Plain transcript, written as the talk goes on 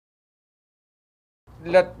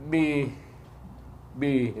let me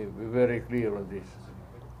be very clear on this.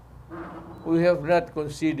 We have not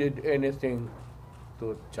conceded anything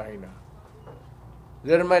to China.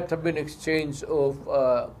 There might have been exchange of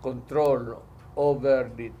control over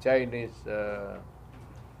the China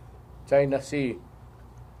Sea.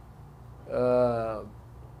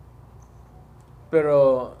 Pero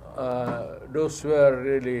those were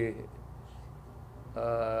really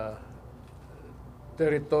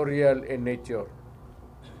territorial in nature,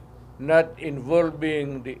 not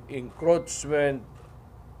involving the encroachment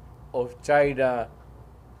of China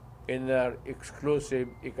in their exclusive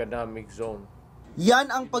economic zone.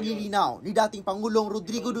 Yan ang paglilinaw ni dating Pangulong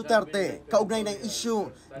Rodrigo Duterte kaugnay ng issue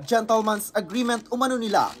Gentleman's Agreement umano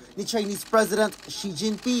nila ni Chinese President Xi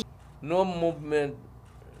Jinping. No movement,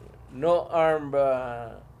 no armed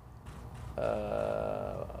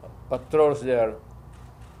patrols there,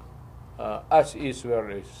 as is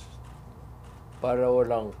where is, para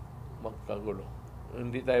walang magkagulo.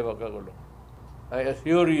 Hindi tayo magkagulo. I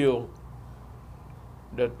assure you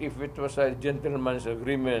that if it was a gentleman's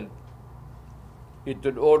agreement, it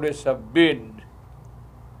would always have been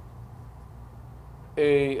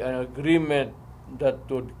an agreement that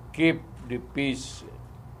would keep the peace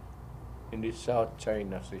in the South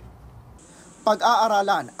China Sea.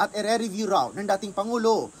 Pag-aaralan at ire-review raw ng dating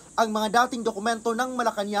Pangulo ang mga dating dokumento ng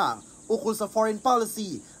Malacanang ukol sa foreign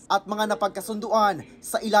policy at mga napagkasunduan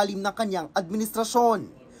sa ilalim ng kanyang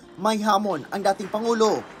administrasyon. May hamon ang dating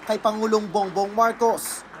Pangulo kay Pangulong Bongbong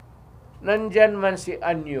Marcos. Nandyan man si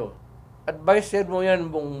Anyo. Advisor mo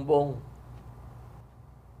yan, Bongbong.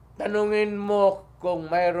 Tanungin mo kung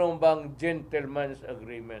mayroong bang gentleman's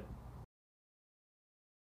agreement.